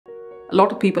A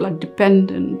lot of people are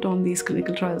dependent on these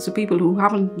clinical trials. So people who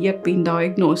haven't yet been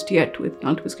diagnosed yet with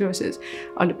multiple sclerosis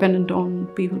are dependent on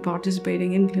people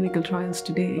participating in clinical trials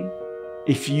today.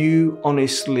 If you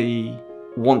honestly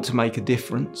want to make a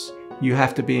difference, you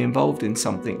have to be involved in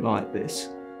something like this.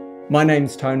 My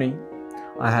name's Tony.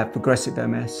 I have progressive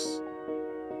MS.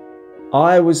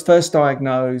 I was first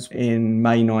diagnosed in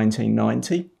May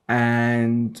 1990,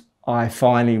 and I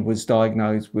finally was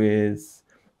diagnosed with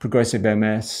progressive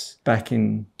MS back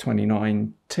in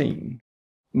 2019.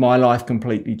 My life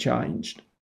completely changed.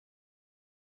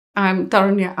 I'm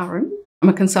Tarunya Arun. I'm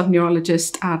a consultant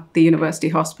neurologist at the University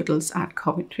Hospitals at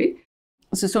Coventry.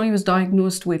 So Tony was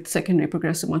diagnosed with secondary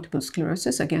progressive multiple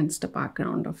sclerosis against a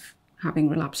background of having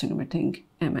relapsing remitting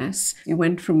MS. He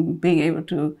went from being able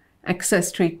to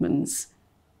access treatments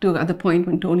to at the point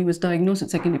when Tony was diagnosed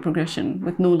with secondary progression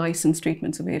with no licensed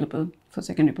treatments available for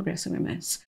secondary progressive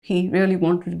MS. He really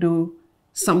wanted to do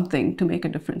something to make a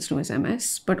difference to his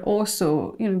MS, but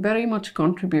also, very much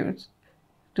contribute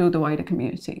to the wider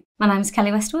community. My name is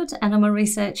Kelly Westwood and I'm a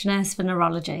research nurse for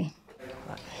neurology.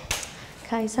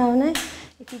 Okay, Tony,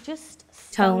 if you just...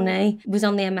 Tony was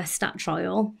on the MS stat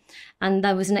trial and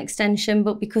there was an extension,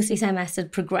 but because his MS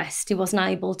had progressed, he wasn't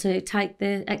able to take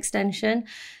the extension.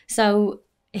 So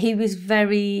he was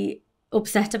very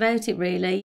upset about it,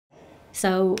 really.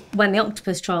 So when the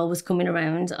octopus trial was coming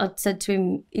around, I'd said to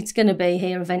him, it's going to be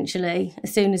here eventually.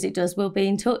 As soon as it does, we'll be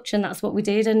in touch. And that's what we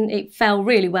did. And it fell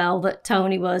really well that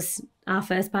Tony was our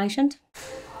first patient.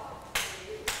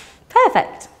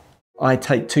 Perfect. I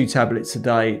take 2 tablets a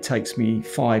day. It takes me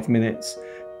 5 minutes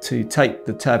to take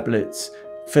the tablets,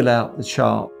 fill out the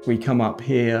chart. We come up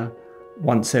here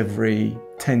once every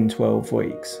 10, 12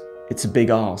 weeks. It's a big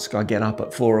ask. I get up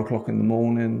at 4 o'clock in the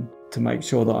morning to make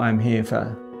sure that I'm here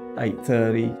for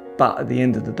 8:30. But at the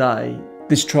end of the day,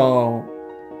 this trial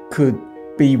could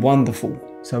be wonderful.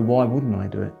 So why wouldn't I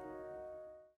do it?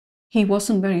 He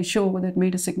wasn't very sure whether it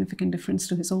made a significant difference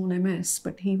to his own MS,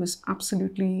 but he was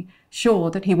absolutely sure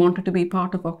that he wanted to be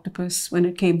part of Octopus when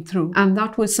it came through. And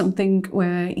that was something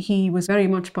where he was very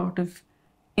much part of,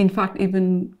 in fact,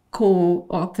 even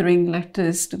co-authoring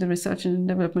letters to the Research and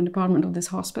Development Department of this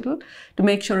hospital to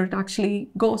make sure it actually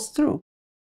goes through.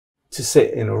 To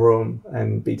sit in a room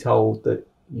and be told that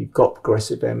you've got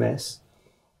progressive MS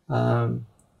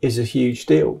is a huge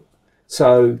deal.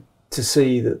 So to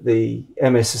see that the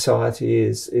MS Society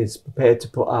is prepared to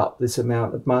put up this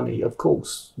amount of money, of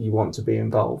course you want to be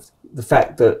involved. The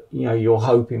fact that you're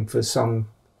hoping for some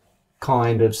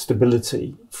kind of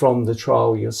stability from the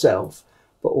trial yourself,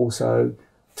 but also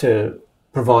to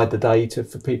provide the data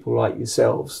for people like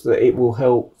yourselves, that it will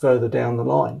help further down the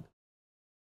line.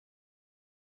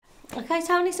 Okay,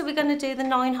 Tony, so we're going to do the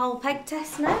 9-hole peg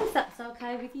test now, if that's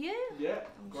okay with you. Yeah,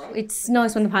 great. It's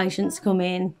nice when the patients come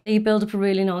in. You build up a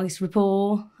really nice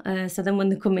rapport, so then when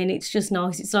they come in, it's just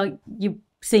nice. It's like you're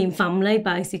seeing family,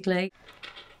 basically.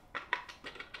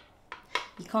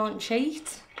 You can't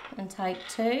cheat and take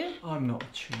 2. I'm not a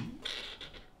cheat.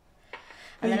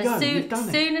 And then as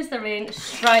soon as they're in,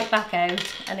 straight back out.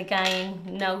 And again,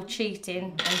 no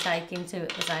cheating and taking 2 at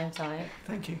the same time.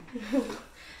 Thank you.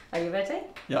 Are you ready?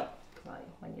 Yeah. Right,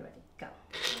 when you're ready, go.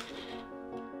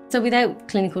 So without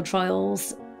clinical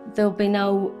trials, there'll be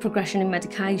no progression in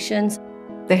medications.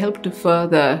 They help to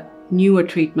further newer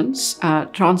treatments,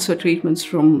 transfer treatments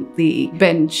from the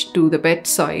bench to the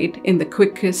bedside in the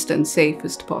quickest and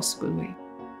safest possible way.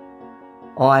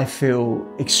 I feel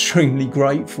extremely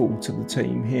grateful to the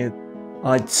team here.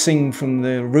 I'd sing from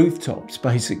the rooftops,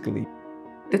 basically.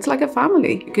 It's like a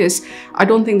family, because I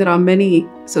don't think there are many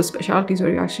subspecialties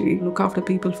where you actually look after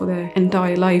people for their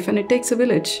entire life, and it takes a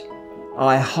village.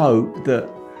 I hope that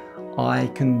I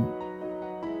can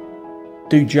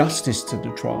do justice to the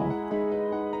trial.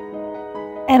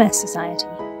 MS Society.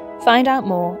 Find out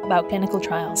more about clinical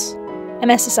trials.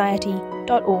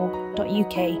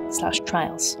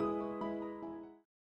 mssociety.org.uk/trials.